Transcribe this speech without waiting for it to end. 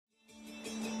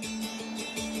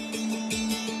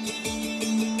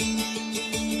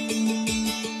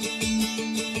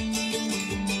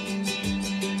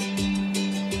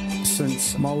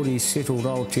us Māori settled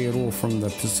Aotearoa from the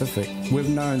Pacific. We've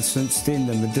known since then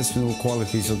the medicinal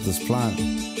qualities of this plant.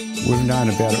 We've known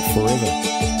about it forever.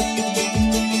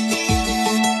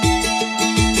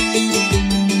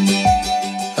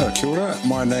 Kia ora,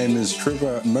 my name is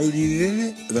Trevor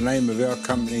Maurire. The name of our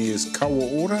company is Kawa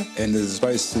Ora and is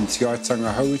based in Te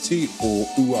Aitanga Hauiti or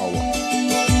Uawa.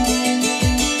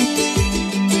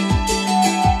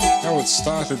 How it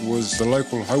started was the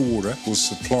local Hauora was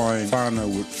supplying whānau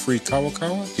with free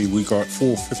kawakawa. We got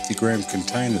 4 50-gram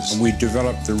containers and we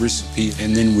developed the recipe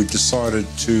and then we decided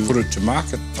to put it to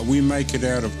market. We make it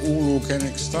out of all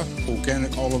organic stuff,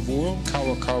 organic olive oil,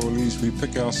 kawakawa leaves we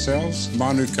pick ourselves,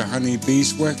 manuka honey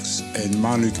beeswax and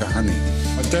manuka honey.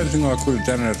 I don't think I could have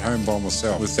done it at home by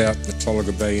myself without the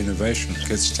Tolaga Bay Innovation.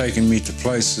 It's taken me to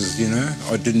places, you know,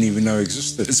 I didn't even know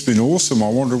existed. It's been awesome. I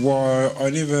wonder why I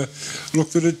never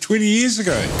looked at it 20 years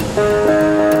ago.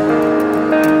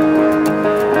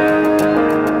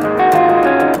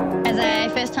 As a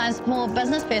first-time small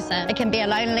business person, it can be a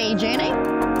lonely journey.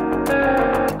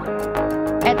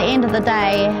 At the end of the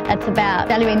day, it's about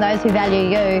valuing those who value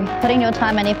you, putting your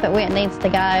time and effort where it needs to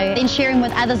go, then sharing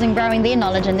with others and growing their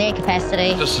knowledge and their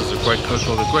capacity. This is a great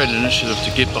co-pilot, a great initiative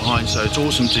to get behind, so it's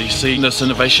awesome to see this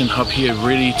innovation hub here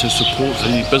ready to support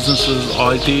any businesses,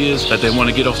 ideas that they want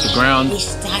to get off the ground. We're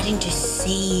starting to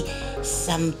see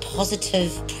some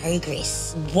positive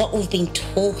progress. What we've been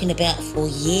talking about for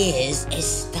years is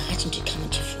starting to come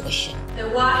into fruition. The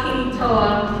wahine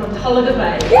toa from Tolaga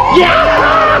Bay. Yeah,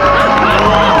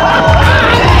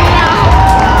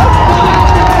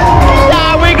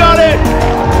 we got it!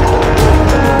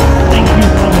 Thank you.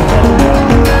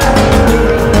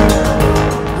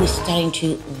 We're starting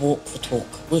to walk the talk.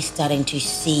 We're starting to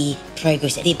see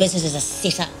progress. Their businesses are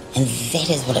set up, and that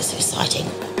is what is so exciting.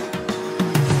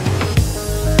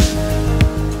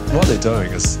 What they're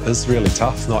doing is really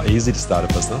tough, not easy to start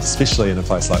a business, especially in a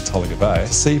place like Tolaga Bay.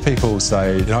 To see people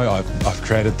say, you know, I've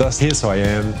created this, here's who I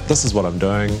am, this is what I'm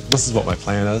doing, this is what my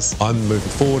plan is, I'm moving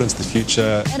forward into the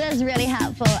future. It is really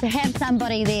helpful to have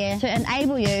somebody there to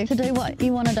enable you to do what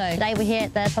you want to do. Today we're here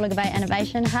at the Tolaga Bay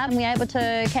Innovation Hub and we're able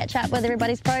to catch up with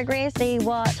everybody's progress, see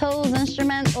what tools,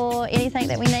 instruments or anything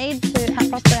that we need to help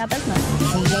prosper our business.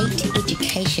 Create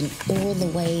Education all the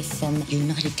way from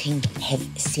United Kingdom have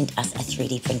sent us a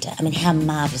 3D printer. I mean, how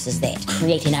marvellous is that?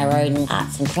 Creating our own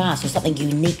arts and crafts or something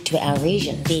unique to our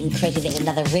region, then creating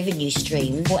another revenue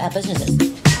stream for our businesses.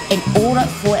 In order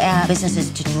for our businesses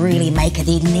to really make it,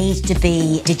 there needs to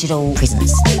be digital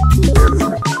presence.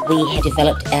 We have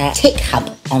developed our tech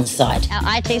hub on site.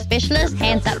 Our IT specialist,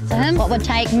 hands up to him. What would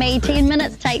take me 10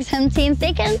 minutes takes him 10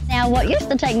 seconds. Now what used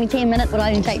to take me 10 minutes would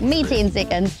only take me 10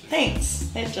 seconds. Thanks.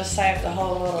 That just saved a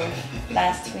whole lot of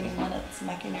last 20 minutes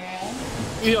making around.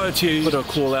 EIT put a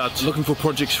call out looking for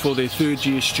projects for their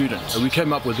third-year students. We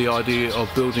came up with the idea of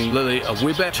building Lily a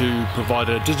web app to provide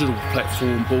a digital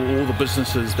platform for all the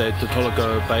businesses that the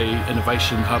Tolaga Bay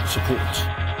Innovation Hub supports.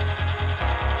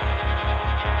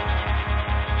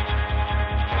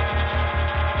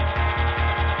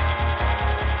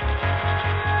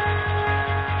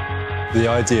 The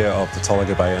idea of the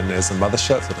Tolaga Bay Inn as a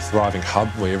mothership, sort of thriving hub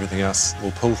where everything else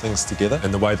will pull things together,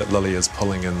 and the way that Lily is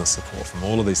pulling in the support from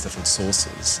all of these different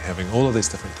sources, having all of these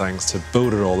different things to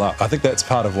build it all up. I think that's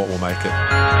part of what will make it.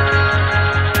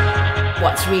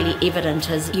 What's really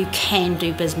evident is you can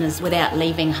do business without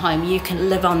leaving home. You can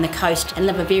live on the coast and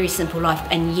live a very simple life,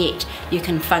 and yet you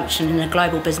can function in a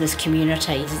global business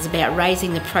community. It's about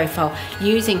raising the profile,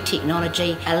 using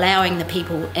technology, allowing the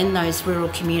people in those rural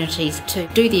communities to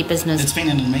do their business. It's been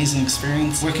an amazing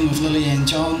experience working with Lily and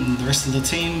John and the rest of the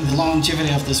team. The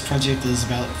longevity of this project is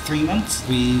about 3 months.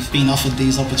 We've been offered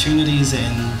these opportunities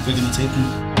and we're going to take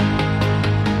them.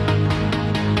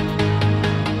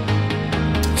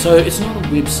 So it's not a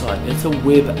website, it's a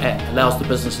web app. It allows the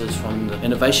businesses from the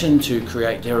innovation to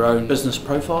create their own business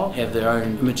profile, have their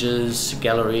own images,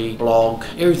 gallery, blog,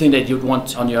 everything that you'd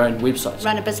want on your own website.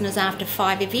 Run a business after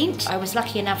 5 event. I was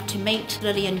lucky enough to meet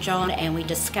Lily and John and we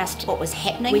discussed what was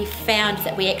happening. We found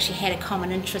that we actually had a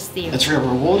common interest there. It's real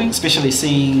rewarding, especially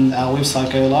seeing our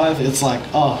website go live. It's like,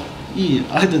 oh, yeah,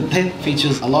 that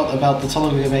features a lot about the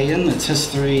Tolaga Bay Inn, its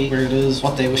history, where it is,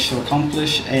 what they wish to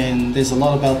accomplish, and there's a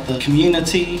lot about the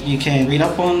community you can read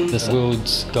up on. This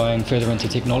world's going further into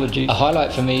technology. A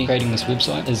highlight for me creating this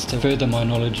website is to further my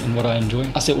knowledge in what I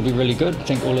enjoy. I think it will be really good. I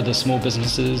think all of the small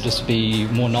businesses just be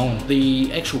more known.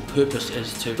 The actual purpose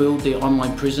is to build their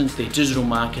online presence, their digital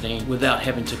marketing, without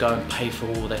having to go and pay for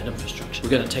all that infrastructure. We're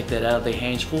going to take that out of their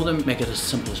hands for them, make it as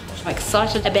simple as possible. I'm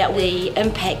excited about the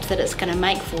impact that it's going to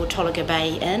make for Tolaga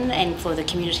Bay Inn and for the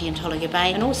community in Tolaga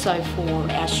Bay, and also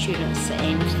for our students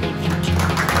and their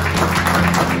future.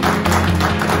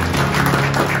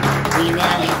 We now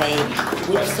have a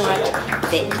website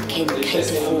that can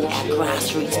cater for our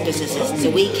grassroots businesses. So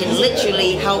we can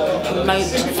literally help promote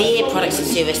their products and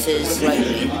services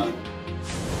globally.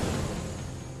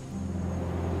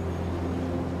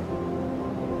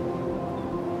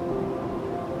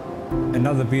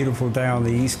 Another beautiful day on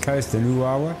the east coast in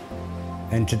Uawa,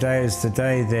 and today is the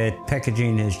day that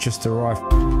packaging has just arrived.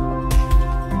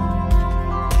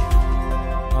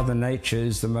 Mother Nature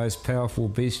is the most powerful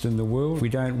beast in the world. If we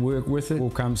don't work with it, we'll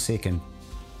come second.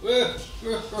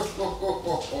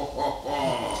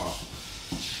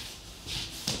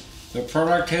 The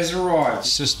product has arrived.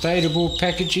 Sustainable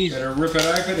packaging. Gotta rip it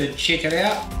open and check it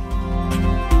out.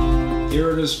 Here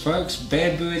it is, folks,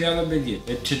 Bad Bird aluminium.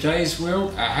 In today's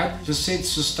world, 100%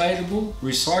 sustainable,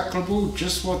 recyclable,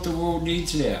 just what the world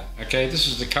needs now. Okay, this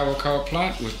is the kawa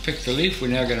plant. We've picked the leaf. We're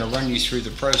now going to run you through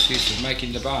the process of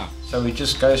making the balm. So we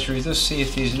just go through this, see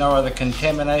if there's no other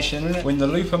contamination in it. When the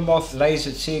looper moth lays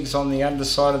its eggs on the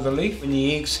underside of the leaf, when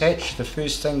the eggs hatch, the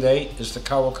first thing they eat is the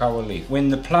kawa leaf. When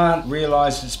the plant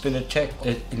realizes it's been attacked,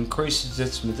 it increases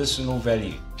its medicinal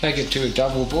value. Take it to a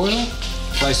double boiler,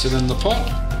 place it in the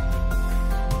pot.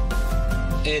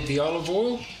 Add the olive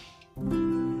oil.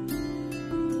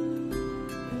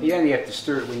 You only have to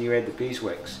stir it when you add the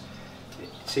beeswax.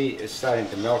 See, it's starting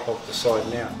to melt off the side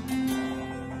now.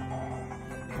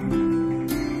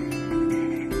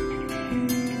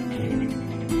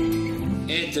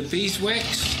 Add the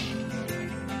beeswax.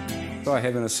 I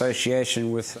have an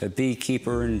association with a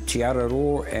beekeeper in Te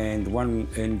Araroa and one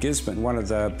in Gisborne. One of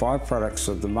the byproducts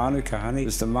of the manuka honey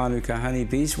is the manuka honey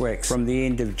beeswax. From the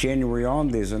end of January on,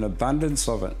 there's an abundance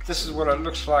of it. This is what it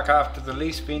looks like after the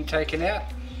leaf's been taken out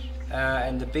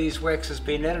and the beeswax has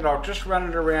been in it. I'll just run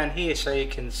it around here so you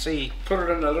can see. Put it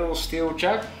in a little steel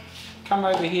jug. Come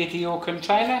over here to your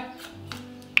container.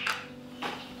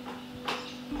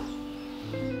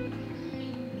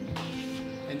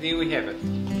 And there we have it.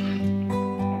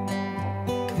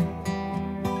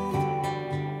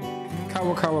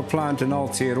 Kawa plant in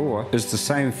Aotearoa is the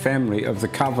same family of the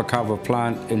kawa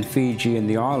plant in Fiji and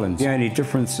the islands. The only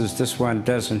difference is this one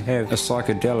doesn't have a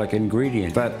psychedelic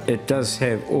ingredient, but it does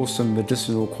have awesome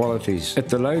medicinal qualities. At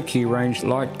the low key range,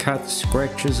 light cuts,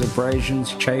 scratches,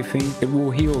 abrasions, chafing, it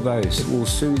will heal those. It will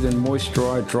soothe and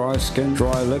moisturize dry skin,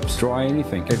 dry lips, dry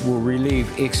anything. It will relieve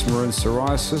eczema and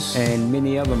psoriasis and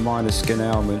many other minor skin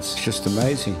ailments. It's just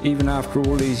amazing. Even after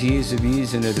all these years of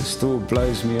using it, it still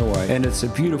blows me away. And it's a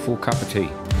beautiful cup of tea.